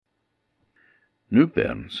Now,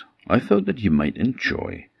 bairns, I thought that you might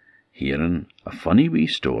enjoy hearing a funny wee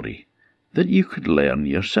story that you could learn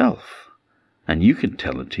yourself, and you can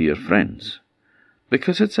tell it to your friends,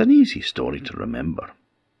 because it's an easy story to remember.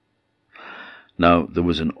 Now, there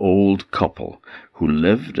was an old couple who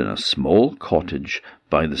lived in a small cottage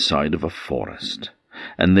by the side of a forest,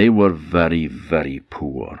 and they were very, very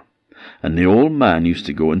poor. And the old man used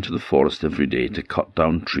to go into the forest every day to cut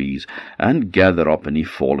down trees and gather up any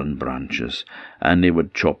fallen branches, and they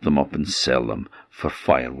would chop them up and sell them for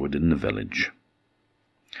firewood in the village.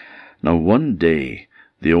 Now, one day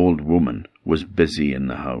the old woman was busy in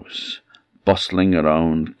the house, bustling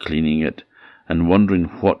around, cleaning it, and wondering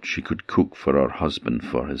what she could cook for her husband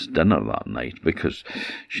for his dinner that night, because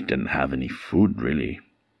she didn't have any food, really.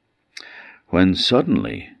 When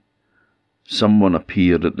suddenly someone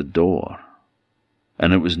appeared at the door,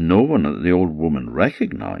 and it was no one that the old woman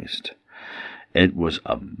recognized. It was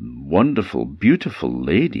a wonderful, beautiful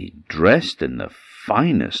lady dressed in the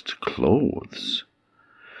finest clothes.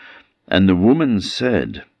 And the woman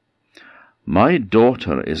said, "My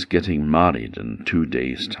daughter is getting married in 2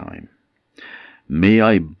 days' time. May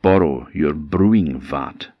I borrow your brewing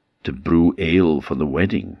vat to brew ale for the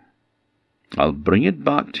wedding? I'll bring it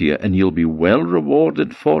back to you, and you'll be well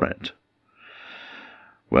rewarded for it."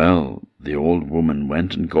 Well, the old woman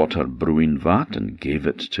went and got her brewing vat and gave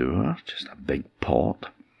it to her, just a big pot.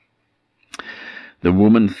 The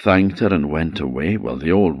woman thanked her and went away. Well,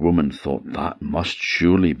 the old woman thought that must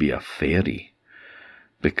surely be a fairy,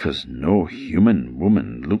 because no human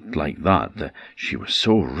woman looked like that. She was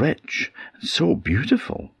so rich and so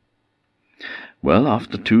beautiful. Well,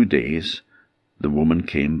 after 2 days, the woman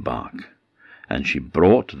came back, and she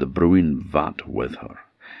brought the brewing vat with her.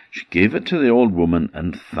 She gave it to the old woman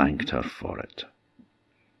and thanked her for it.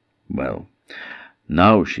 "Well,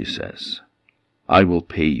 now," she says, "I will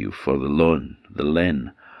pay you for the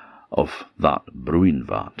len of that brewing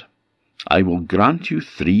vat. I will grant you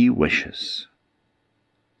 3 wishes.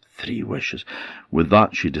 3 wishes. With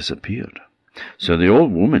that she disappeared. So the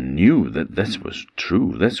old woman knew that this was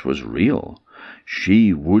true, this was real.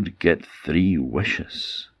 She would get 3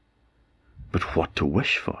 wishes. But what to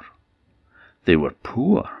wish for? They were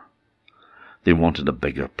poor. They wanted a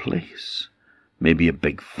bigger place, maybe a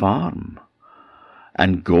big farm,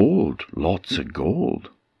 and gold, lots of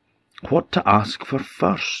gold. What to ask for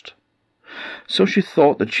first? So she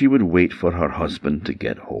thought that she would wait for her husband to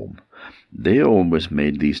get home. They always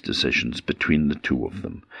made these decisions between the two of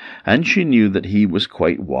them, and she knew that he was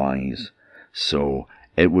quite wise, so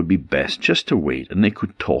it would be best just to wait, and they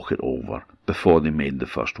could talk it over before they made the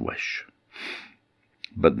first wish.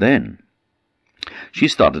 But then she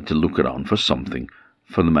started to look around for something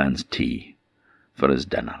for the man's tea, for his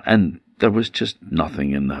dinner, and there was just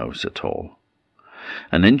nothing in the house at all.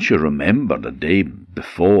 And then she remembered a day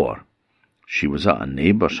before she was at a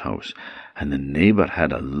neighbour's house, and the neighbour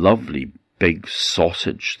had a lovely big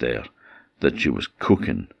sausage there that she was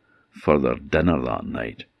cooking for their dinner that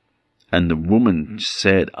night. And the woman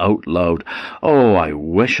said out loud, "Oh, I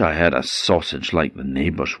wish I had a sausage like the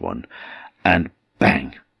neighbour's one." And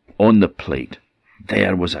bang, on the plate,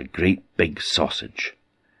 there was a great big sausage.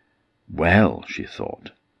 Well, she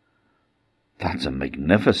thought, that's a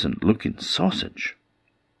magnificent-looking sausage.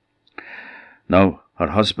 Now, her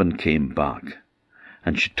husband came back,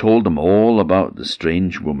 and she told him all about the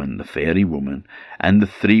strange woman, the fairy woman, and the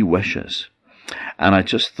 3 wishes. And I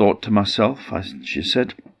just thought to myself, she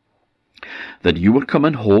said, that you were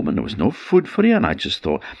coming home and there was no food for you, and I just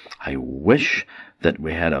thought, I wish that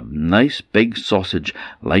we had a nice big sausage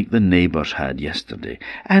like the neighbours had yesterday.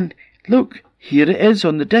 And look, here it is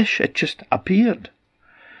on the dish. It just appeared.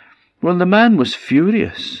 Well, the man was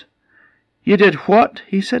furious. "You did what?"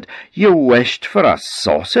 he said. "You wished for a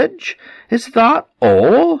sausage? Is that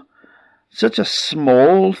all? Such a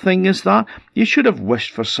small thing as that? You should have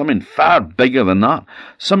wished for something far bigger than that,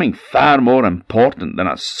 something far more important than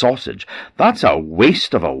a sausage. That's a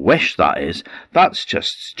waste of a wish, that is. That's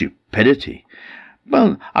just stupidity."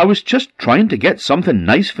 "Well, I was just trying to get something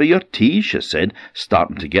nice for your tea," she said,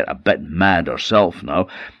 starting to get a bit mad herself now.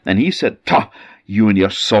 And he said, "Tah, you and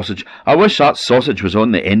your sausage. I wish that sausage was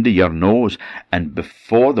on the end of your nose." And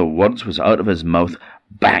before the words was out of his mouth,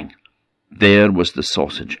 bang, there was the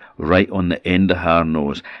sausage, right on the end of her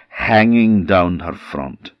nose, hanging down her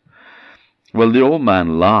front. Well, the old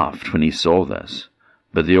man laughed when he saw this,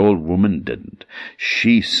 but the old woman didn't.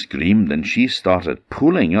 She screamed, and she started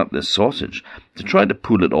pulling at the sausage to try to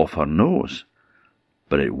pull it off her nose,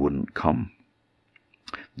 but it wouldn't come.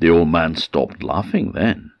 The old man stopped laughing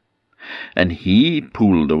then, and he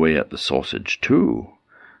pulled away at the sausage too,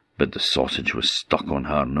 but the sausage was stuck on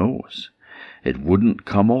her nose, It wouldn't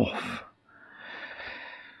come off.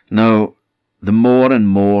 Now, the more and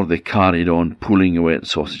more they carried on pulling away at the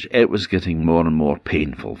sausage, it was getting more and more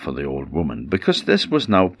painful for the old woman, because this was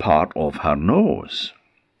now part of her nose.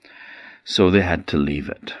 So they had to leave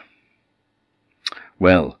it.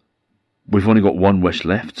 "Well, we've only got one wish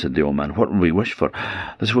left," said the old man. "What will we wish for?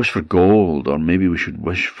 Let's wish for gold, or maybe we should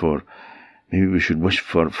wish for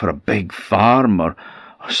a big farm, or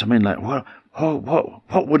something like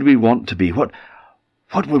what would we want to be? What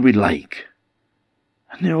would we like?"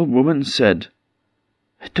 And the old woman said,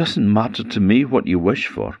 "It doesn't matter to me what you wish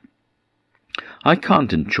for. I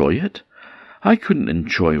can't enjoy it. I couldn't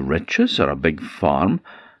enjoy riches or a big farm,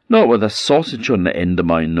 not with a sausage on the end of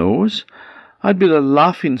my nose. I'd be the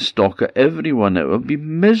laughing-stock of everyone. It would be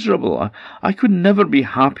miserable. I could never be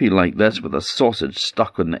happy like this with a sausage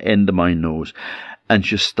stuck on the end of my nose." And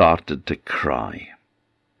she started to cry.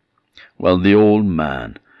 Well, the old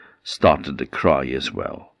man started to cry as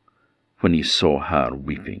well when he saw her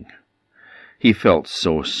weeping. He felt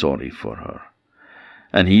so sorry for her.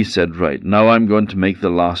 And he said, "Right, now I'm going to make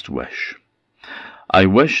the last wish. I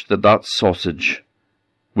wish that sausage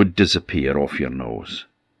would disappear off your nose."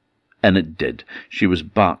 And it did. She was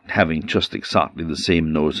back having just exactly the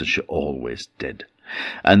same nose as she always did.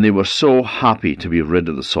 And they were so happy to be rid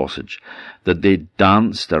of the sausage that they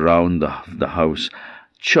danced around the house,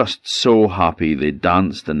 just so happy. They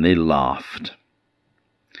danced and they laughed.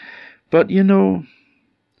 But,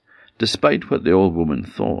 despite what the old woman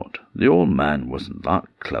thought, the old man wasn't that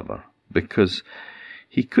clever, because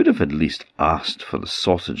he could have at least asked for the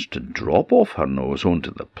sausage to drop off her nose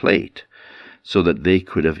onto the plate, so that they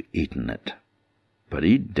could have eaten it. But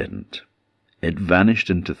he didn't. It vanished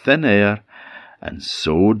into thin air, and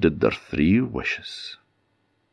so did their 3 wishes.